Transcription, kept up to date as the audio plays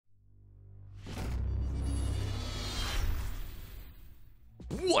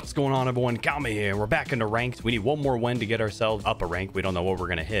What's going on, everyone? Kami here. We're back into ranked. We need one more win to get ourselves up a rank. We don't know what we're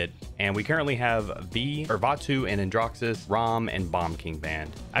gonna hit, and we currently have Vatu and Androxus, Rom, and Bomb King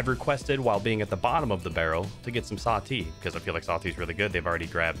banned. I've requested, while being at the bottom of the barrel, to get some Sati because I feel like Sati is really good. They've already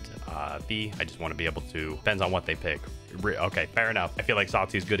grabbed V. I just want to be able to. Depends on what they pick. Okay, fair enough. I feel like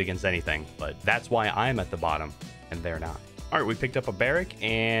Sati is good against anything, but that's why I'm at the bottom and they're not. All right, we picked up a barrack,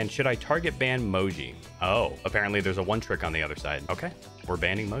 and should I target ban Moji? Oh, apparently there's a one trick on the other side. Okay, we're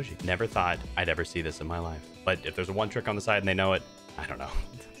banning Moji. Never thought I'd ever see this in my life. But if there's a one trick on the side and they know it, I don't know.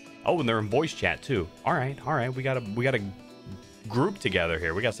 Oh, and they're in voice chat too. All right, we got a group together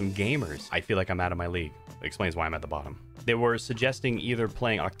here. We got some gamers. I feel like I'm out of my league. It explains why I'm at the bottom. They were suggesting either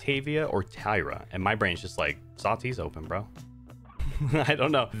playing Octavia or Tyra, and my brain's just like, Sati's open, bro. I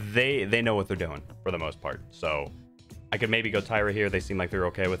don't know. They know what they're doing for the most part, so I could maybe go Tyra here. They seem like they're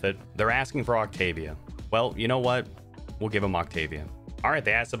okay with it. They're asking for Octavia. Well, you know what? We'll give them Octavia. All right,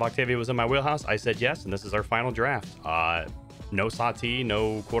 they asked if Octavia was in my wheelhouse. I said yes, and this is our final draft. No Sati,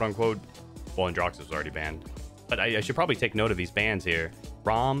 no quote-unquote... Well, Androxus was already banned. But I should probably take note of these bans here.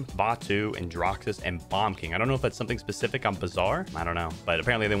 Rom, Vatu, Androxus, and Bomb King. I don't know if that's something specific on Bazaar. I don't know. But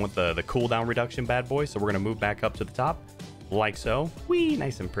apparently they want the cooldown reduction bad boy, so we're going to move back up to the top. Like so. Whee!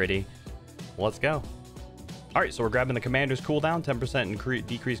 Nice and pretty. Let's go. All right, so we're grabbing the commander's cooldown, 10%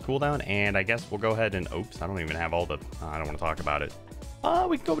 decreased cooldown, and I guess we'll go ahead and... Oops, I don't even have all the... I don't want to talk about it.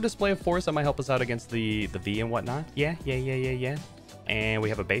 We can go with display of force. That might help us out against the V and whatnot. Yeah. And we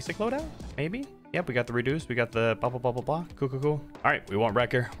have a basic loadout, maybe? Yep, we got the reduce. We got the blah, blah, blah, blah, blah. Cool. All right, we want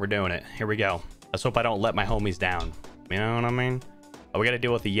Wrecker. We're doing it. Here we go. Let's hope I don't let my homies down. You know what I mean? Oh, we got to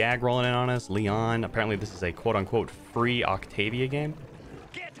deal with the Yag rolling in on us. Leon. Apparently, this is a quote-unquote free Octavia game.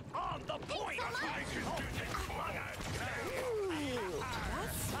 Get on the point!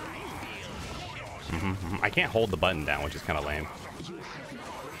 I can't hold the button down, which is kind of lame.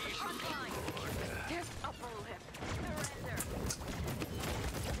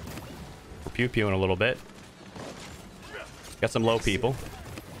 We're pew-pewing a little bit. Got some low people.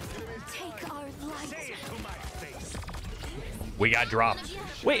 We got dropped.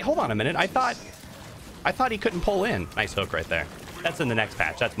 Wait, hold on a minute. I thought he couldn't pull in. Nice hook right there. That's in the next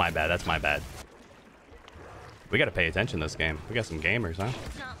patch. That's my bad. We got to pay attention to this game. We got some gamers, huh?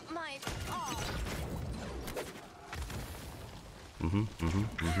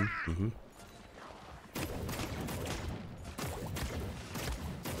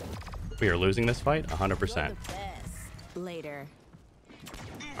 We are losing this fight 100%. Later.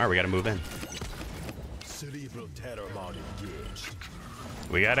 All right, we got to move in.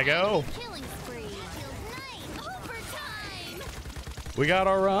 We got to go. We got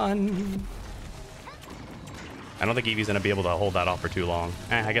to run. I don't think Eevee's going to be able to hold that off for too long.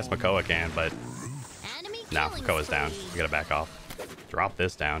 I guess Makoa can, but no, Makoa's down. We got to back off. Drop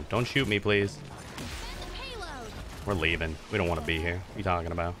this down. Don't shoot me, please. We're leaving. We don't want to be here. What are you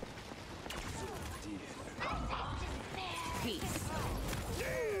talking about?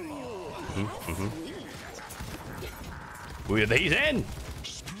 He's in.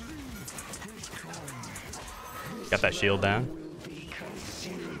 Got that shield down.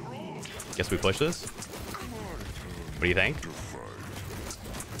 Guess we push this. What do you think?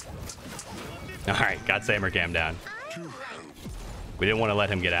 All right, got Samercam down. We didn't want to let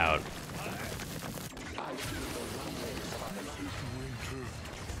him get out.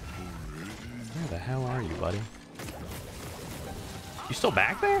 Where the hell are you, buddy? You still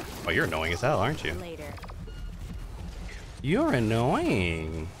back there? Oh, you're annoying as hell, aren't you? You're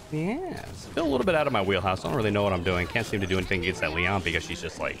annoying. Yes. Feel a little bit out of my wheelhouse. Don't really know what I'm doing. Can't seem to do anything against that Leon because she's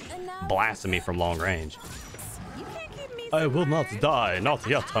just like blasting me from long range. I will not die. Not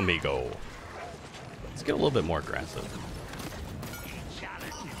yet, amigo. Let's get a little bit more aggressive.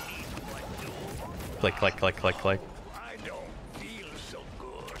 Click. I don't feel so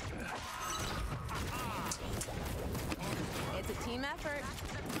good. It's a team effort.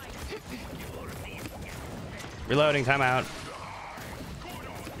 Reloading, timeout.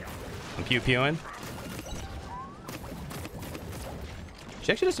 I'm pew-pewing.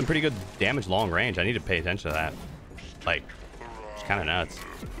 She actually does some pretty good damage long range. I need to pay attention to that. Like, it's kind of nuts.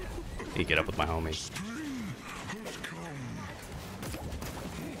 Need to get up with my homies.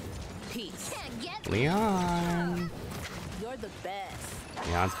 Peace. Leon. You're the best.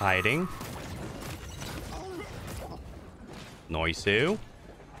 Leon's hiding. Noisu.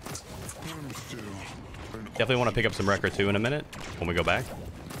 Definitely want to pick up some Wrecker too in a minute when we go back.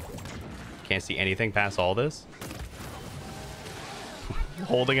 Can't see anything past all this.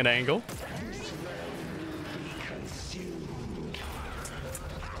 Holding an angle.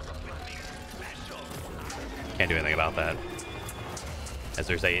 Can't do anything about that. As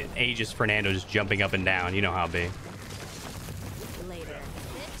there's a ageist Fernando just jumping up and down. You know how it be. Later.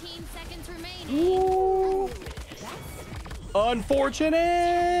 15 seconds remaining. Ooh.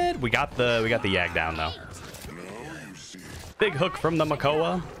 Unfortunate. We got the Yag down though. Big hook from the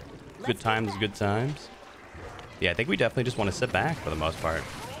Makoa. Good times, good times. Yeah, I think we definitely just want to sit back for the most part.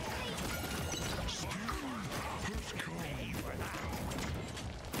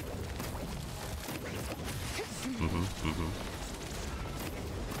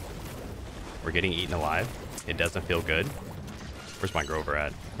 We're getting eaten alive. It doesn't feel good. Where's my Grover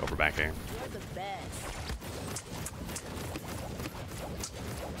at? Grover back here. You're the best.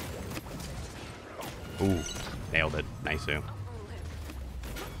 Ooh, nailed it. Nice. All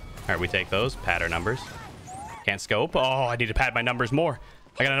right, we take those. Pad our numbers. Can't scope. Oh, I need to pad my numbers more.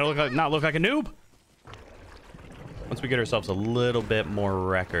 I gotta not look like a noob. Once we get ourselves a little bit more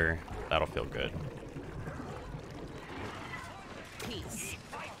wrecker, that'll feel good. Peace.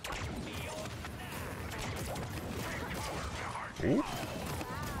 Ooh.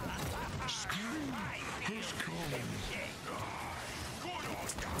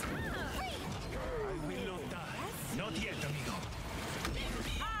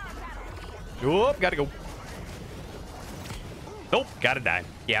 Whoop, gotta go. Nope, gotta die.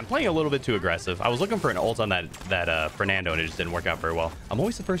 Yeah, I'm playing a little bit too aggressive. I was looking for an ult on that Fernando, and it just didn't work out very well. I'm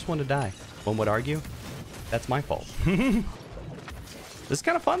always the first one to die. One would argue that's my fault. This is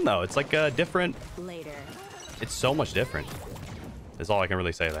kind of fun, though. It's like a different... Later. It's so much different. That's all I can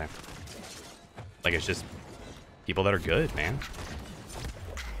really say there. Like, it's just people that are good, man.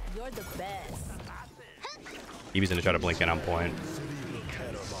 You're the best. Evie's gonna try to blink in on point.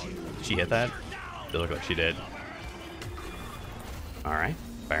 Did she hit that? It looked like she did. All right,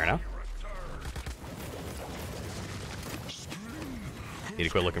 fair enough. Need to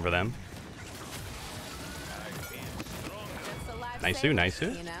quit looking for them. Nice, nice. You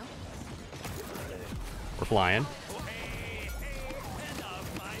know? We're flying.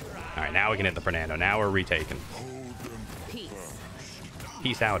 All right, now we can hit the Fernando. Now we're retaking. Peace.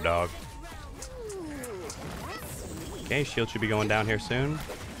 Peace out, dog. Okay, shield should be going down here soon.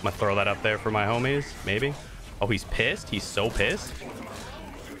 I'm gonna throw that up there for my homies, maybe. Oh, he's pissed. He's so pissed.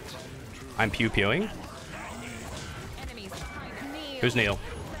 I'm pew-pewing. Who's Neil?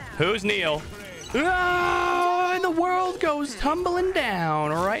 Who's Neil? Oh, and the world goes tumbling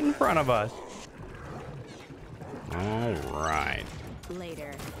down right in front of us. All right.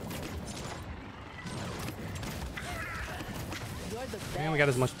 Later. You're the best. And we got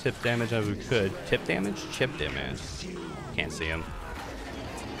as much tip damage as we could. Tip damage? Chip damage. Can't see him.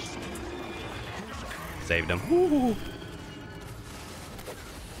 Saved him. Woo.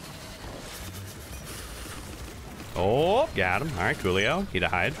 Oh, got him. All right, Coolio. Need to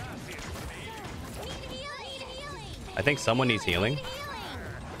hide. I think someone needs healing.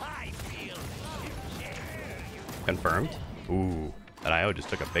 Confirmed. Ooh, that IO just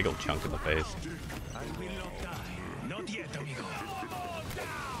took a big old chunk in the face.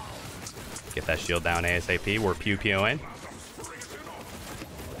 Get that shield down ASAP. We're pew-pewing.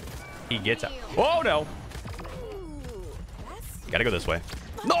 He gets out. Oh, no. Gotta go this way.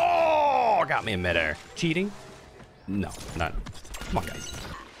 No! Got me in midair. Cheating? No, not. Come on, guys.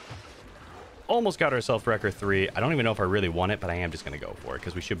 Almost got ourselves Wrecker 3. I don't even know if I really want it, but I am just going to go for it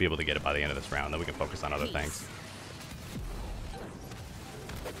because we should be able to get it by the end of this round. Then we can focus on other things.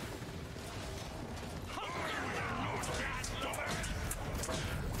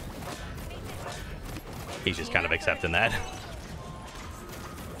 He's just kind of accepting that.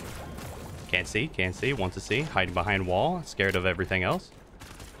 Can't see, can't see, wants to see. Hiding behind wall, scared of everything else.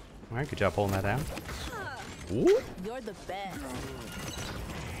 All right, good job pulling that down. Ooh. You're the best.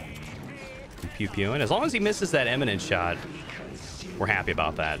 Pew-pewing. As long as he misses that eminence shot, we're happy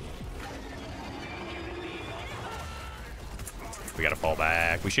about that. We gotta fall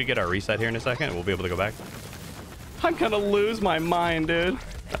back. We should get our reset here in a second, and we'll be able to go back. I'm gonna lose my mind, dude.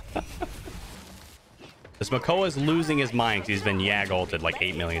 This Makoa's losing his mind because he's been Yag ulted like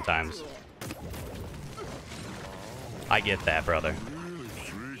 8 million times. I get that, brother.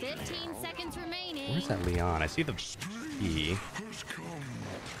 15 seconds remaining. Where's that Leon? I see the E.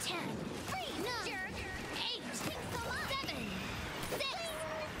 10, 9, 8, 7, 6.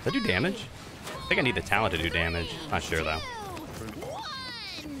 Does that do damage? I think I need the talent to do damage. Not sure, though.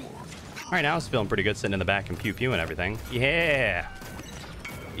 All right, now it's feeling pretty good sitting in the back and pew-pew and everything. Yeah.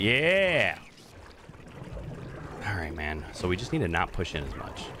 Yeah. All right, man. So we just need to not push in as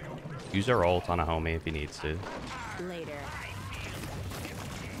much. Use our ult on a homie if he needs to. Later.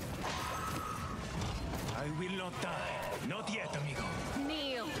 I will not die. Not yet, amigo.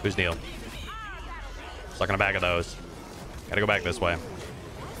 Neil. Who's Neil? Stuck in a bag of those. Gotta go back this way.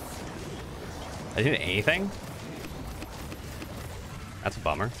 I didn't hit anything? That's a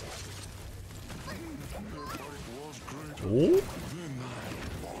bummer. Ooh.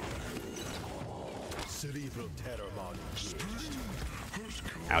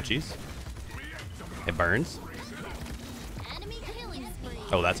 Ouchies. It burns.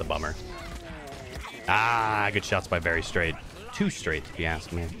 Oh, that's a bummer. Ah, good shots by Very Straight. Too straight, if you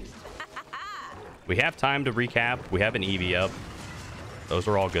ask me. We have time to recap. We have an EV up. Those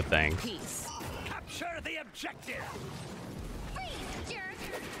are all good things. Peace. Capture the objective.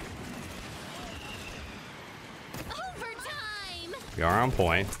 Overtime. We are on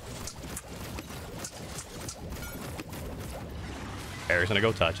point. Bear's gonna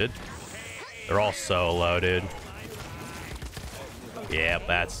go touch it. They're all so low, dude. Yep,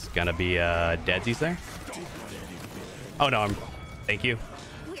 that's gonna be deadsies there. Oh no, thank you.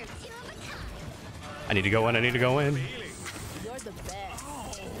 I need to go in, I need to go in. You're the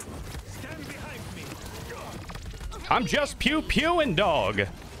best. I'm just pew-pewing, dog.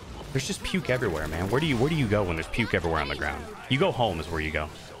 There's just puke everywhere, man. Where do you go when there's puke everywhere on the ground? You go home is where you go.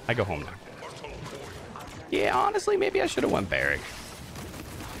 I go home now. Yeah, honestly, maybe I should have went barrack.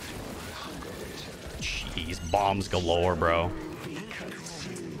 Jeez, bombs galore, bro.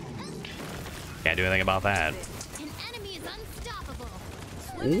 Can't do anything about that. An enemy is unstoppable.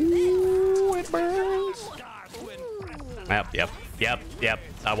 Ooh, it burns. Yep.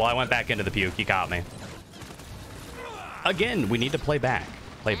 Well, I went back into the puke. He caught me. Again, we need to play back.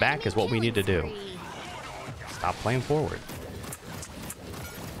 Play back is what we need to do. Stop playing forward.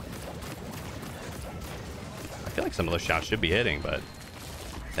 I feel like some of those shots should be hitting, but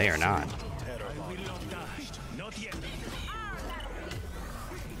they are not.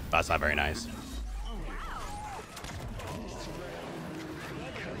 That's not very nice.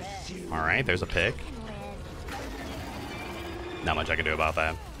 All right, there's a pick. Not much I can do about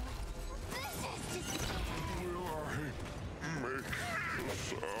that.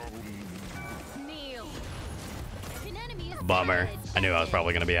 Bummer. I knew I was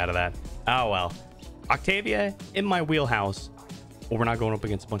probably going to be out of that. Oh, well. Octavia in my wheelhouse. Well, we're not going up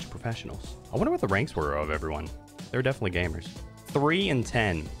against a bunch of professionals. I wonder what the ranks were of everyone. They're definitely gamers. 3 and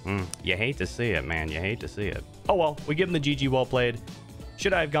 10. You hate to see it, man. You hate to see it. Oh, well. We give them the GG well played.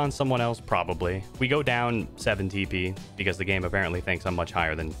 Should I have gone someone else? Probably. We go down 7 TP because the game apparently thinks I'm much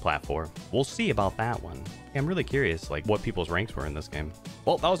higher than Plat 4. We'll see about that one. Yeah, I'm really curious, like, what people's ranks were in this game.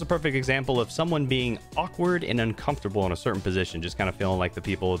 Well, that was a perfect example of someone being awkward and uncomfortable in a certain position, just kind of feeling like the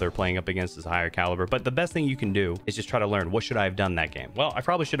people they're playing up against is higher caliber. But the best thing you can do is just try to learn, what should I have done that game? Well, I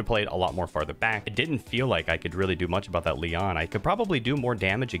probably should have played a lot more farther back. It didn't feel like I could really do much about that Leon. I could probably do more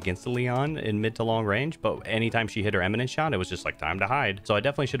damage against the Leon in mid to long range, but anytime she hit her eminent shot, it was just like time to hide. So I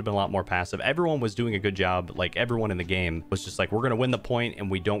definitely should have been a lot more passive. Everyone was doing a good job. Like, everyone in the game was just like, we're going to win the point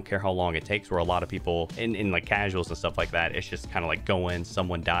and we don't care how long it takes, where a lot of people in like casuals and stuff like that, it's just kind of like go in,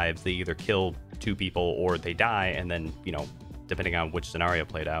 someone dives, they either kill 2 people or they die, and then, you know, depending on which scenario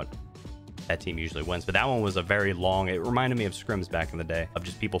played out, that team usually wins. But that one was a very long, it reminded me of scrims back in the day, of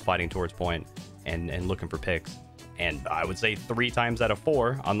just people fighting towards point and looking for picks. And I would say 3 times out of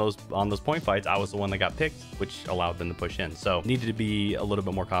 4 on those point fights, I was the one that got picked, which allowed them to push in. So needed to be a little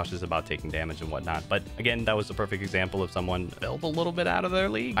bit more cautious about taking damage and whatnot. But again, that was a perfect example of someone felt a little bit out of their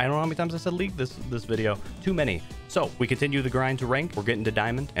league. I don't know how many times I said league this video. Too many. So we continue the grind to rank. We're getting to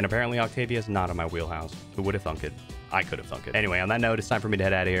diamond, and apparently Octavia is not in my wheelhouse. Who would have thunk it? I could have thunk it. Anyway, on that note, it's time for me to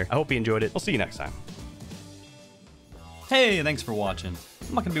head out of here. I hope you enjoyed it. We'll see you next time. Hey, thanks for watching.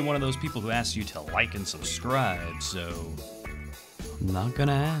 I'm not gonna be one of those people who asks you to like and subscribe, so... I'm not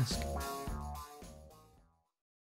gonna ask.